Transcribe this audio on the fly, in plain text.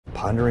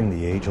Pondering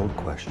the age-old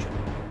question,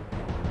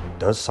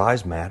 does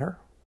size matter?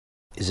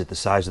 Is it the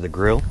size of the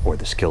grill or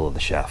the skill of the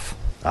chef?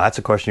 That's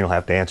a question you'll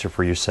have to answer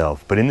for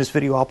yourself. But in this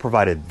video, I'll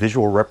provide a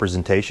visual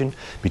representation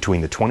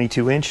between the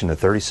 22-inch and the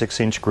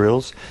 36-inch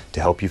grills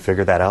to help you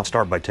figure that out.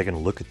 Start by taking a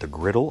look at the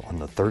griddle on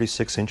the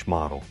 36-inch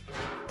model.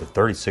 The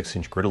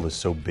 36-inch griddle is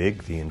so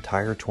big, the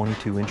entire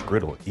 22-inch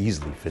griddle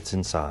easily fits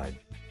inside.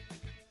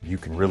 You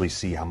can really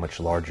see how much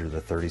larger the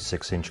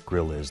 36-inch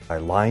grill is. I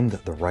lined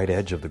the right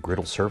edge of the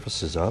griddle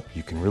surfaces up.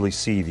 You can really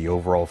see the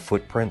overall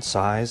footprint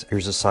size.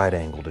 Here's a side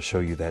angle to show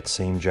you that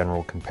same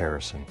general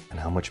comparison and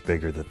how much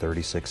bigger the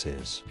 36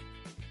 is.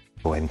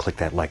 Go ahead and click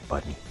that like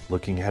button.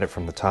 Looking at it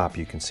from the top,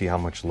 you can see how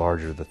much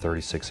larger the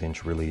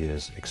 36-inch really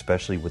is,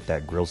 especially with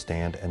that grill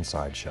stand and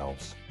side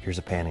shelves. Here's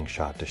a panning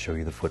shot to show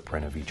you the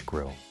footprint of each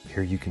grill.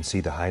 Here you can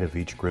see the height of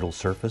each griddle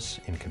surface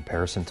in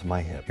comparison to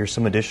my hip. Here's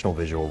some additional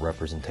visual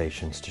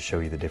representations to show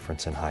you the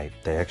difference in height.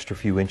 The extra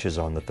few inches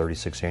on the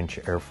 36-inch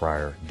air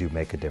fryer do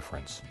make a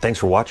difference. Thanks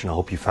for watching. I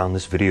hope you found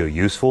this video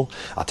useful.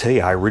 I'll tell you,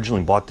 I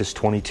originally bought this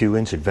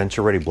 22-inch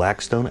Adventure Ready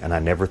Blackstone and I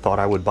never thought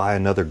I would buy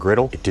another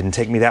griddle. It didn't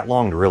take me that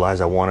long to realize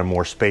I wanted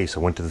more space.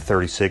 I went to the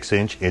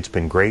 36-inch. It's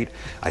been great.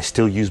 I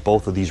still use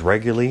both of these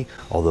regularly,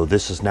 although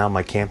this is now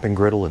my camping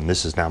griddle and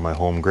this is now my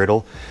home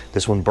griddle.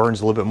 This one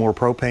burns a little bit more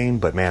propane,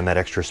 but man, that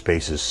extra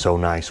space is so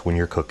nice when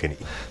you're cooking.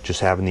 Just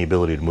having the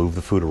ability to move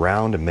the food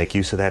around and make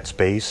use of that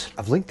space.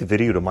 I've linked the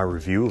video to my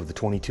review of the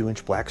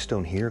 22-inch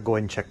Blackstone here. Go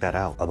ahead and check that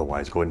out.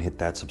 Otherwise, go ahead and hit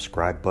that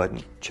subscribe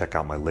button, check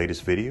out my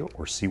latest video,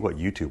 or see what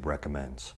YouTube recommends.